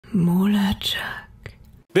MULATSCHAG.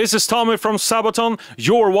 This is Tommy from Sabaton.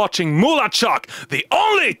 You're watching MULATSCHAG, the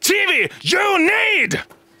only TV you need!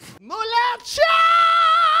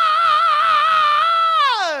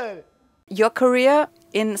 MULATSCHAG! Your career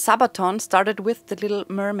in Sabaton started with the Little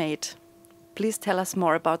Mermaid. Please tell us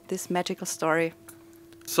more about this magical story.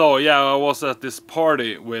 So yeah, I was at this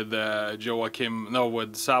party with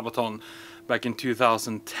with Sabaton back in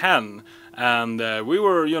 2010, and we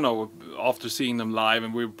were, you know, after seeing them live,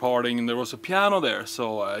 and we were partying, and there was a piano there.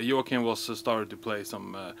 So Joachim was started to play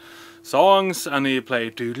some songs, and he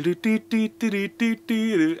played and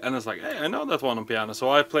it's like, hey, I know that one on piano. So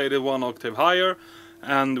I played it one octave higher,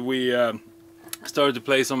 and we started to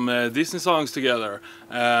play some Disney songs together.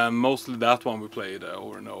 Mostly that one we played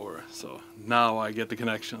over and over. So now I get the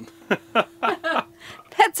connection.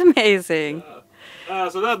 That's amazing.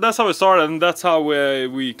 So that's how it started, and that's how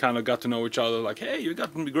we kind of got to know each other. Like, hey, you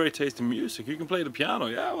got great taste in music. You can play the piano.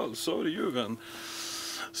 Yeah, well, so do you, and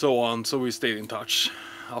so on. So we stayed in touch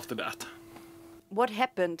after that. What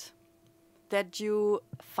happened that you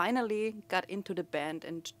finally got into the band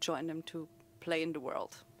and joined them to play in the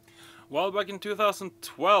world? Well, back in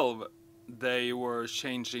 2012, they were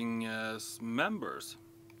changing members,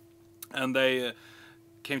 and they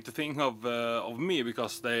came to think of me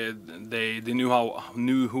because they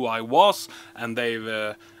knew who I was, and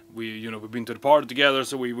we've been to the party together,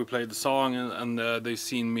 so we played the song, and they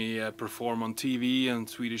seen me perform on TV and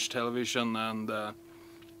Swedish television, and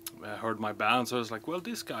heard my band. So I was like, well,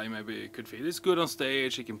 this guy maybe could fit. He's good on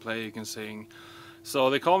stage. He can play. He can sing.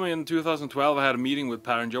 So they called me in 2012. I had a meeting with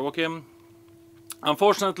Per and Joachim.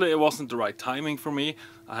 Unfortunately, it wasn't the right timing for me.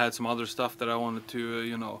 I had some other stuff that I wanted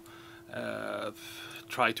to,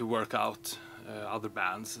 try to work out, other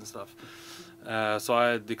bands and stuff. So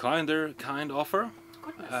I declined their kind offer.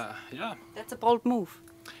 Goodness. Yeah. That's a bold move.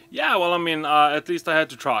 Yeah, well, I mean, at least I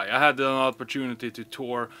had to try. I had an opportunity to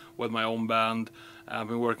tour with my own band. I've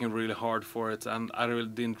been working really hard for it, and I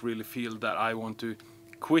didn't really feel that I want to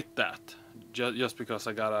quit that just because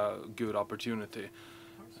I got a good opportunity.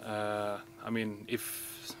 I mean,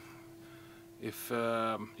 if it's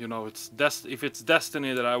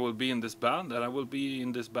destiny that I will be in this band, then I will be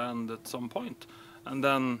in this band at some point. And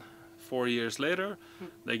then 4 years later,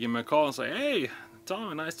 they give me a call and say, "Hey,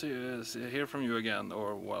 Tommy, nice to hear from you again."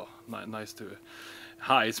 Or, well, nice to.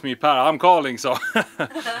 Hi, it's me, Per. I'm calling. So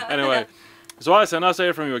anyway, so I said, "Nice to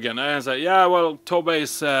hear from you again." And I said, "Yeah, well,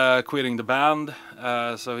 Tobbe's quitting the band,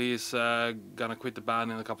 so he's gonna quit the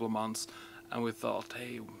band in a couple of months." And we thought,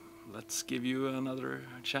 hey, let's give you another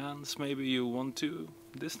chance. Maybe you want to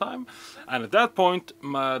this time. And at that point,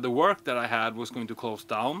 the work that I had was going to close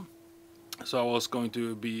down. So I was going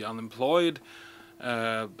to be unemployed.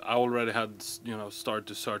 I already had, started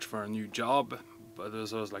to search for a new job. But I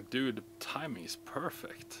was like, dude, the timing is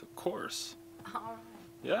perfect, of course. All right.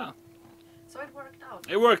 Yeah. So it worked out.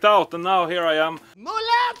 It worked out, and now here I am.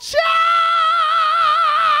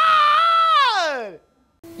 MULATSCHAG!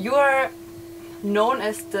 You are known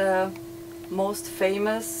as the most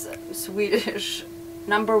famous Swedish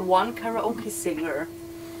 #1 karaoke singer.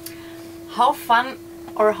 How fun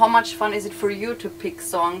or how much fun is it for you to pick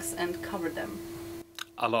songs and cover them?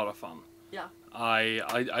 A lot of fun. Yeah. I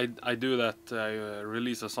do that. I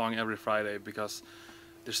release a song every Friday because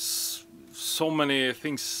there's so many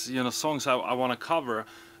things, songs I want to cover.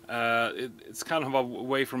 It's kind of a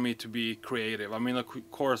way for me to be creative. I mean, of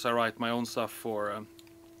course, I write my own stuff for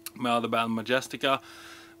my other band, Majestica,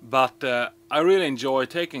 but I really enjoy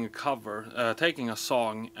taking taking a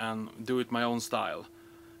song and do it my own style.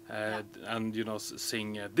 And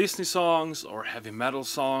sing Disney songs or heavy metal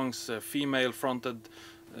songs, female-fronted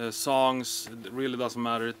songs. It really doesn't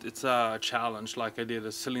matter. It's a challenge. Like I did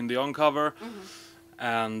a Celine Dion cover,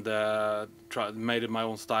 and made it my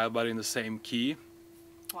own style, but in the same key.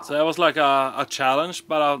 Wow. So that was like a challenge,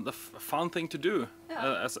 but a fun thing to do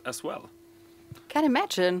as well. Can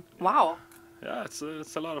imagine. Wow. Yeah, it's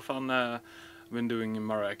a lot of fun. I've been doing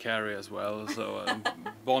Mariah Carey as well. So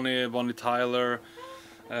Bonnie Tyler.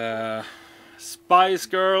 Spice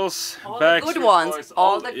Girls, all the good ones, Boys,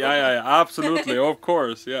 all the good yeah, absolutely, of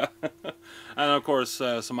course, yeah. And of course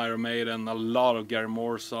some Iron Maiden, a lot of Gary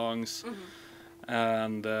Moore songs,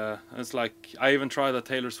 and it's like I even tried a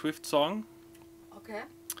Taylor Swift song. Okay,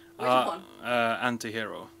 which one?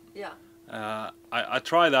 Anti-Hero. Yeah. I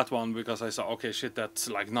tried that one because I saw, okay, shit, that's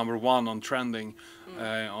like #1 on trending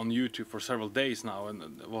on YouTube for several days now, and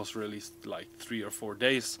it was released like 3 or 4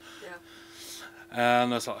 days. Yeah.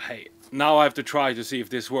 And I thought, hey, now I have to try to see if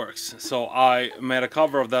this works. So I made a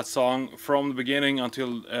cover of that song from the beginning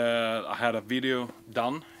until I had a video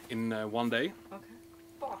done in 1 day. Okay.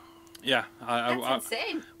 Yeah, That's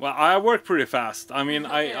insane. well, I work pretty fast. I mean,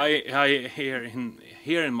 I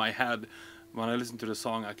hear in my head when I listen to the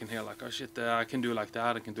song, I can hear like, oh shit, I can do like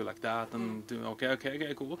that, I can do like that, and do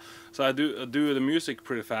okay, cool. So I do the music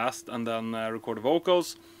pretty fast, and then record the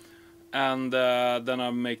vocals, and then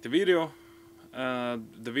I make the video.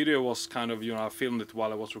 The video was kind of, you know, I filmed it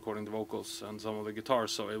while I was recording the vocals and some of the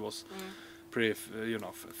guitars, so it was pretty, you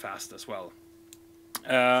know, fast as well.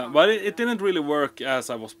 But it didn't really work as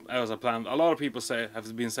I planned. A lot of people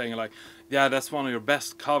have been saying like, yeah, that's one of your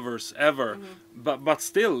best covers ever. But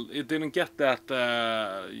still, it didn't get that.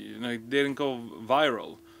 You know, it didn't go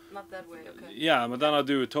viral. Not that way, okay. Yeah, but then I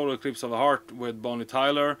do Total Eclipse of the Heart with Bonnie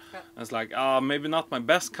Tyler. Yeah. And it's like, maybe not my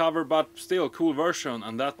best cover, but still a cool version.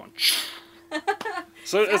 And that one.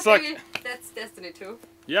 So it's like, that's Destiny too.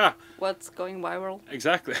 Yeah. What's going viral?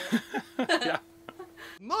 Exactly. Yeah.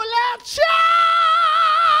 MULATSCHAG!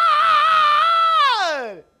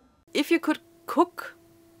 If you could cook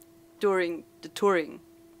during the touring,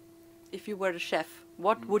 if you were the chef,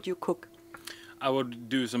 what would you cook? I would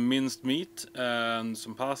do some minced meat and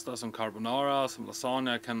some pasta, some carbonara, some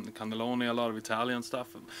lasagna, cannelloni, a lot of Italian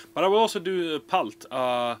stuff. But I will also do palt,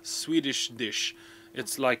 a Swedish dish.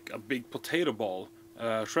 It's like a big potato ball,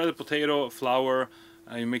 shredded potato, flour,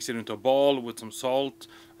 you mix it into a ball with some salt,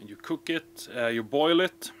 and you cook it, you boil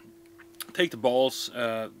it. Take the balls,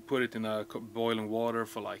 put it in a boiling water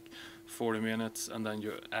for like 40 minutes, and then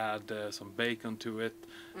you add some bacon to it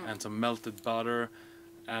and some melted butter,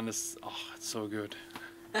 and it's so good.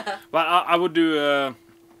 But I would do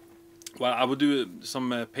I would do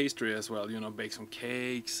some pastry as well. You know, bake some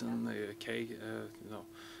cakes and you know,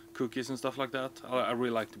 cookies and stuff like that. I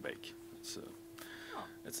really like to bake. It's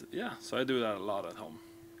yeah. So I do that a lot at home.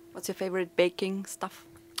 What's your favorite baking stuff?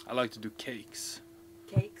 I like to do cakes.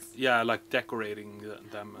 Cakes? Yeah, I like decorating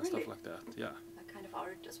them and really? Stuff like that. Yeah. A kind of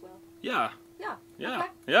art as well. Yeah. Yeah. Yeah. Okay.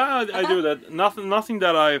 Yeah, I do that. Nothing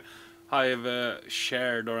that I've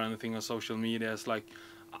shared or anything on social media. It's like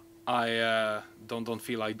I don't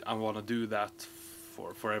feel like I want to do that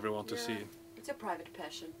for everyone to see. It's a private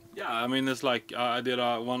passion. Yeah, I mean, it's like I did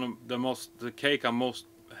one of the cake I'm most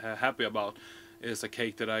happy about is a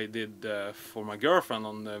cake that I did for my girlfriend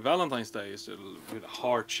on Valentine's Day. It's with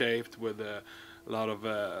heart shaped with a lot of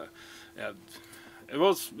yeah, it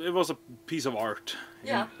was a piece of art.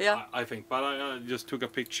 Yeah, I think, but I just took a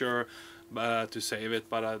picture to save it,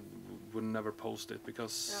 but I would never post it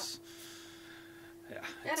because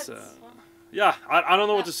it's I don't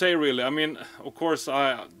know what to say really. I mean, of course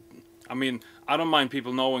I don't mind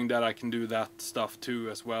people knowing that I can do that stuff too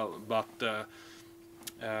as well, but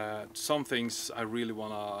some things I really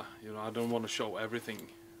wanna, you know, I don't want to show everything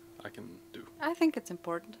I can do. I think it's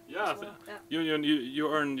important. Yeah,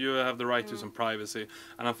 you have the right to some privacy,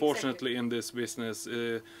 and unfortunately in this business,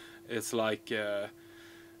 it's like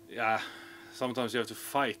sometimes you have to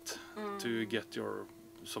fight to get your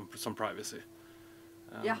some privacy.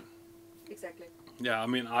 Yeah, exactly. Yeah, I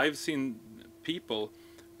mean, I've seen people.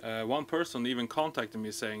 One person even contacted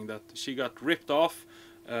me saying that she got ripped off.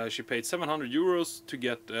 She paid 700 euros to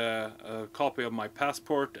get a copy of my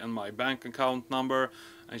passport and my bank account number,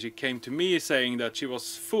 and she came to me saying that she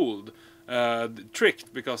was fooled,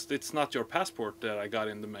 tricked, because it's not your passport that I got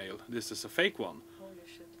in the mail. This is a fake one. Holy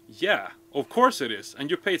shit. Yeah, of course it is,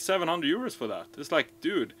 and you paid 700 euros for that. It's like,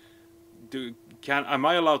 dude, am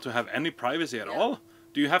I allowed to have any privacy at all?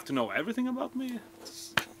 Do you have to know everything about me?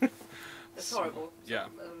 It's horrible. Yeah.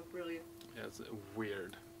 Really. Yeah, it's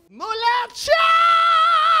weird. MULATSCHAG!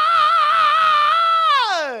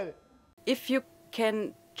 If you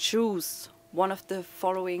can choose one of the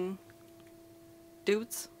following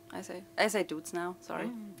dudes, I say dudes now, sorry.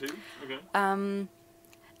 Dude, okay. And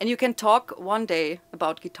you can talk one day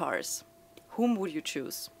about guitars, whom would you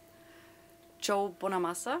choose? Joe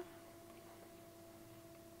Bonamassa,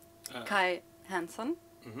 Kai Hansen,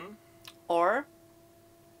 or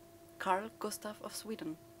Carl Gustaf of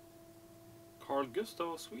Sweden? Carl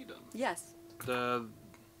Gustaf of Sweden? Yes.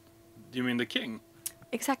 You mean the king?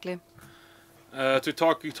 Exactly. To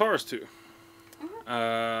talk guitars to?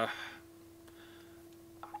 I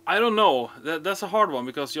don't know. That's a hard one,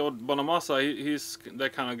 because Joe Bonamassa, he's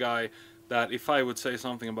that kind of guy that if I would say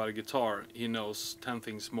something about a guitar, he knows 10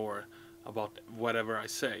 things more about whatever I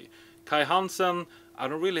say. Kai Hansen, I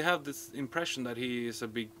don't really have this impression that he is a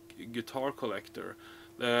big guitar collector.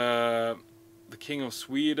 The King of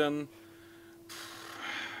Sweden,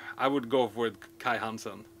 I would go with Kai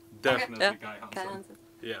Hansen. Definitely okay. Kai Hansen.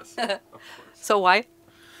 Yes, of course. So why?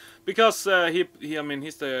 Because I mean,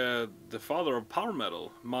 he's the father of power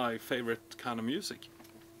metal, my favorite kind of music.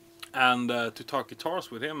 And to talk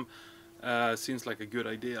guitars with him, seems like a good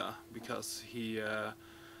idea, because he, I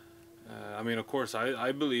mean, of course,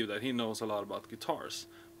 I believe that he knows a lot about guitars,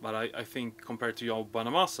 but I think compared to Joe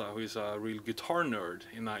Bonamassa, who is a real guitar nerd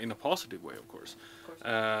in a positive way, of course,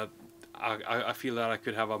 I feel that I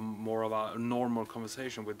could have a more of a normal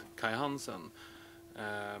conversation with Kai Hansen.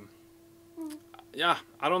 Yeah,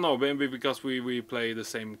 I don't know, maybe because we play the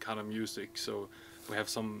same kind of music, so we have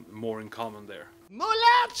some more in common there.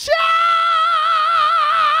 MULATSCHAG!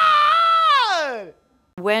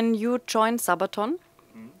 When you joined Sabaton,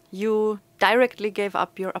 you directly gave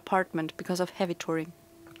up your apartment because of heavy touring.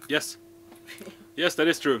 Yes, yes, that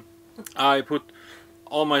is true. I put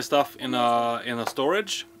all my stuff in a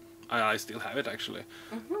storage. I still have it actually,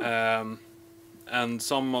 and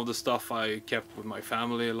some of the stuff I kept with my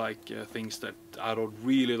family, like things that I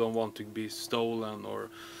really don't want to be stolen, or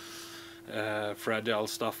fragile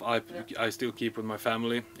stuff. I still keep with my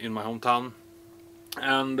family in my hometown,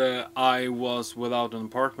 and I was without an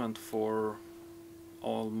apartment for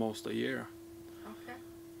almost a year.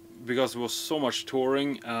 Because it was so much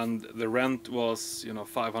touring and the rent was, you know,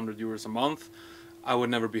 500 euros a month. I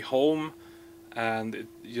would never be home, and it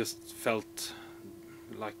just felt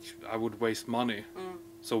like I would waste money.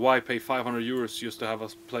 So why pay 500 euros just to have a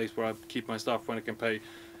place where I keep my stuff, when I can pay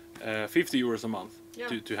 50 euros a month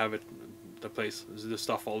to have it, the place, the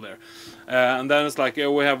stuff all there. And then it's like,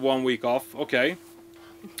 we have 1 week off. Okay,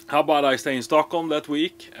 how about I stay in Stockholm that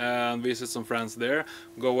week and visit some friends there,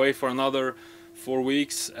 go away for another 4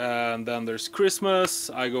 weeks, and then there's Christmas,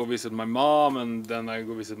 I go visit my mom, and then I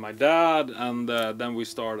go visit my dad, and then we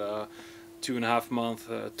start a 2.5 month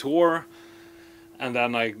tour, and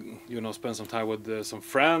then I, you know, spend some time with some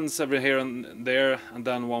friends every here and there, and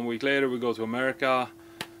then 1 week later we go to America,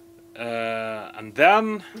 and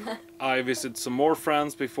then I visit some more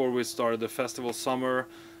friends before we started the festival summer,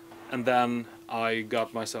 and then I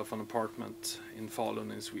got myself an apartment in Falun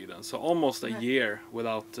in Sweden. So almost a year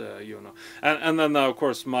without, you know. And then of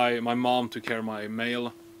course my mom took care of my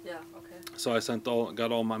mail. Yeah, okay. So I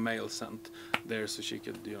got all my mail sent there, so she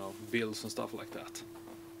could, you know, bills and stuff like that.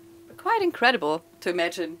 Quite incredible to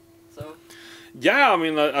imagine. So. Yeah, I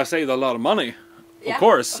mean, I saved a lot of money, Yeah, of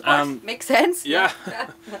course. Of course. And makes sense. yeah.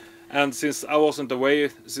 And since I wasn't away,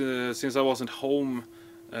 since I wasn't home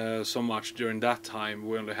so much during that time,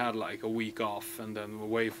 we only had like a week off, and then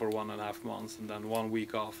away for 1.5 months, and then 1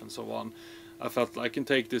 week off, and so on. I felt I can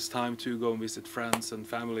take this time to go and visit friends and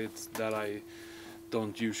family that I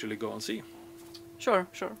don't usually go and see. Sure,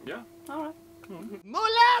 sure. Yeah. All right.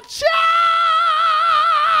 MULATSCHAG!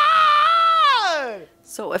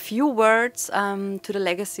 So a few words to the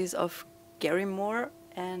legacies of Gary Moore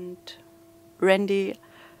and Randy.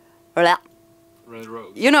 Randy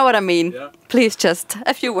Rhoads. You know what I mean. Yeah. Please, just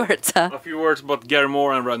a few words. A few words about Gary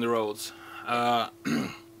Moore and Randy Rhoads.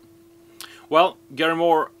 Well, Gary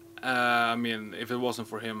Moore, I mean, if it wasn't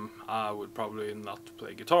for him, I would probably not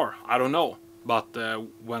play guitar. I don't know. But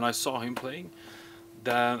when I saw him playing,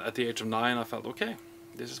 then at the age of 9, I felt, okay,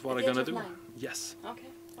 this is what I'm gonna do. 9? Yes. Okay.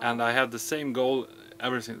 And I had the same goal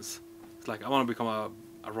ever since. It's like, I want to become a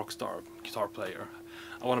rock star guitar player.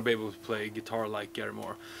 I want to be able to play guitar like Gary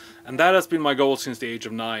Moore. And that has been my goal since the age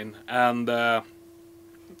of 9. And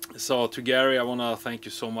so to Gary, I want to thank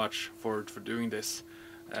you so much for doing this.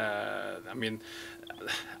 I mean,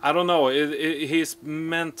 I don't know, he's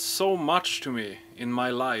meant so much to me in my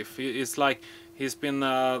life. It's like he's been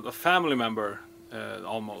a family member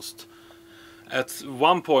almost. At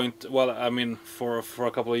one point, well, I mean, for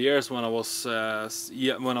a couple of years when I was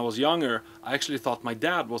younger, I actually thought my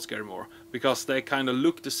dad was Gary Moore, because they kind of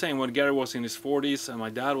looked the same. When Gary was in his 40s and my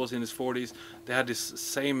dad was in his 40s, they had this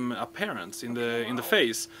same appearance in the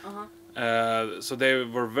face. So they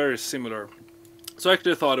were very similar. So I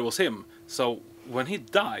actually thought it was him. So when he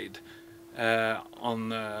died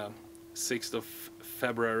on 6th of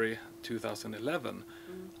February 2011,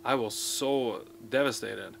 I was so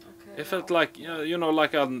devastated. It felt like, you know,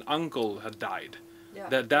 like an uncle had died.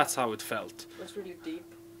 Yeah. That's how it felt. It was really deep.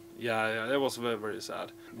 Yeah, it was very, very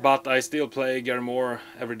sad. But I still play Gary Moore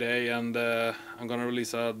every day, and I'm gonna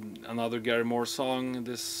release another Gary Moore song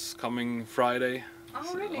this coming Friday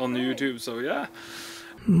on YouTube. So yeah.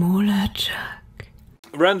 MULATSCHAG.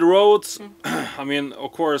 Randy Rhoads. I mean,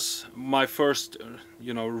 of course, my first,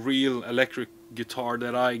 you know, real electric guitar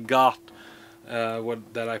that I got.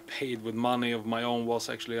 That I paid with money of my own was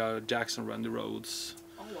actually a Jackson Randy Rhoads.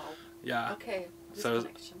 Oh wow. Yeah. Okay. This So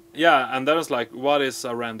connection. yeah, and then it's like, what is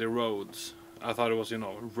a Randy Rhoads? I thought it was, you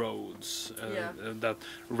know, Rhoads. That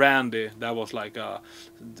Randy, that was like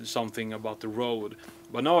something about the road.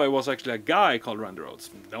 But no, it was actually a guy called Randy Rhoads.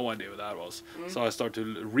 No idea what that was. So I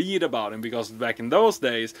started to read about him, because back in those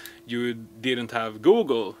days you didn't have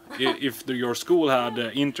Google. If your school had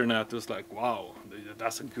internet, it was like, wow,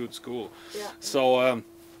 that's a good school. So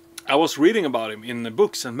I was reading about him in the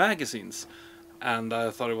books and magazines, and I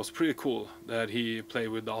thought it was pretty cool that he played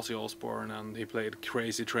with Ozzy Osbourne and he played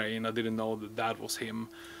Crazy Train. I didn't know that that was him.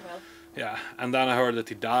 Well. Yeah, and then I heard that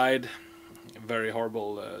he died, a very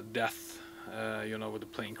horrible death, you know, with the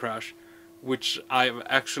plane crash, which I've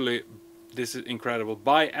actually, this is incredible,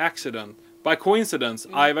 by accident, by coincidence,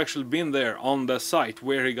 I've actually been there on the site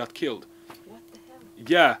where he got killed. What the hell?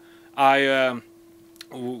 Yeah,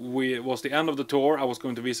 it was the end of the tour. I was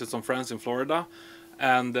going to visit some friends in Florida,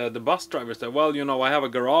 and the bus driver said, well, you know, I have a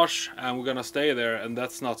garage and we're gonna stay there, and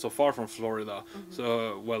that's not so far from Florida.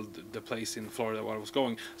 So, well, the place in Florida where I was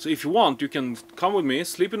going. So if you want, you can come with me,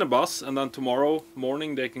 sleep in the bus, and then tomorrow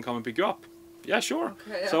morning they can come and pick you up. Yeah, sure.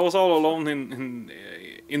 Okay, yeah. So I was all alone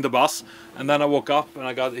in the bus, and then I woke up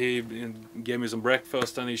and he gave me some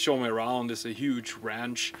breakfast, and he showed me around. It's a huge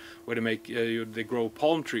ranch where they make they grow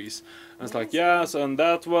palm trees. And it's like, yes, and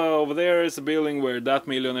that over there is a building where that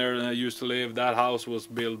millionaire used to live. That house was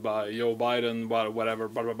built by Joe Biden, whatever,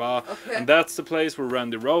 blah blah blah. Okay. And that's the place where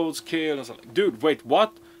Randy Rhoads killed. And I was like, dude, wait,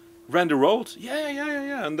 what? Randy Rhoads?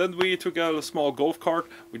 Yeah. And then we took a small golf cart.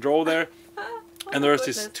 We drove there. And there's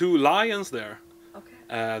these 2 lions there,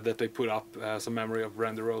 that they put up as a memory of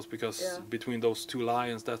Randy Rhoads, because between those 2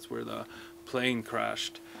 lions, that's where the plane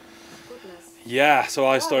crashed. Goodness. Yeah, so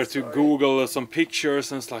I started to Google some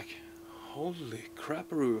pictures, and it's like, holy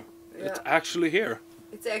crapperoo, it's actually here.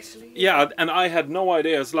 It's actually here. Yeah, and I had no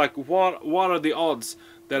idea. It's like, what are the odds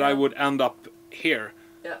that I would end up here?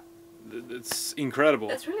 Yeah. It's incredible.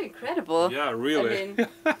 That's really incredible. Yeah, really. I mean,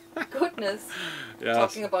 goodness. Yeah.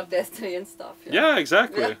 Talking about destiny and stuff. Yeah,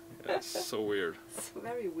 exactly. Yeah. Yeah, it's so weird. It's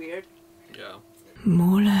very weird. Yeah.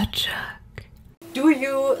 MULATSCHAG. Do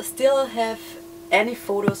you still have any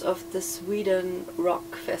photos of the Sweden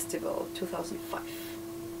Rock Festival 2005?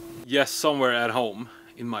 Yes, somewhere at home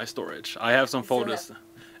in my storage. I have some photos.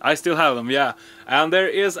 I still have them, yeah. And there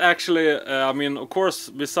is actually, I mean, of course,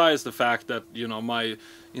 besides the fact that, you know, my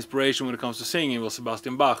inspiration when it comes to singing was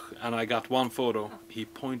Sebastian Bach, and I got one photo, he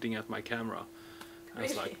pointing at my camera. And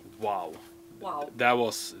it's like, wow. Wow. That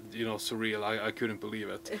was, you know, surreal. I couldn't believe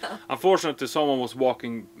it. Yeah. Unfortunately, someone was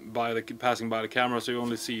passing by the camera, so you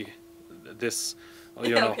only see this.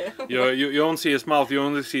 You know, okay. you don't see his mouth, you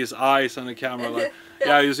only see his eyes on the camera. Like,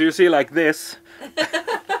 you see like this.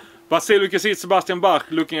 But still, you can see Sebastian Bach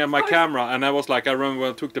looking at my camera, and I was like, I remember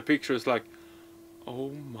when I took the picture, it's like,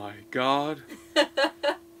 oh my god.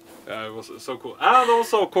 It was so cool. And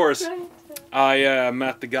also, of course, I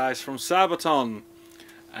met the guys from Sabaton,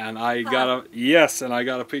 and I got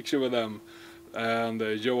a picture with them. And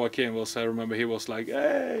Joakim was, I remember he was like,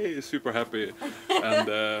 hey, super happy. And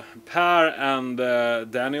Per and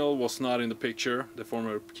Daniel was not in the picture, the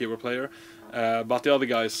former keyboard player, but the other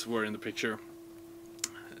guys were in the picture.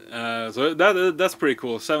 So that's pretty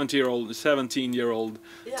cool. 17-year-old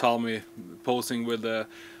Tommy posing with a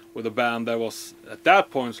band that was at that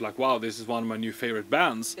point like, wow, this is one of my new favorite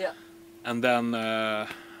bands. Yeah. And then I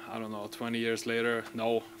don't know, 20 years later,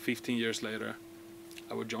 no, 15 years later,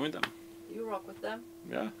 I would join them. You rock with them.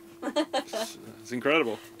 Yeah. It's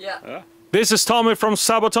incredible. Yeah. This is Tommy from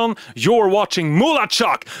Sabaton. You're watching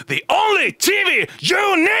MULATSCHAG, the only TV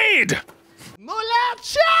you need!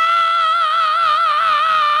 MULATSCHAG!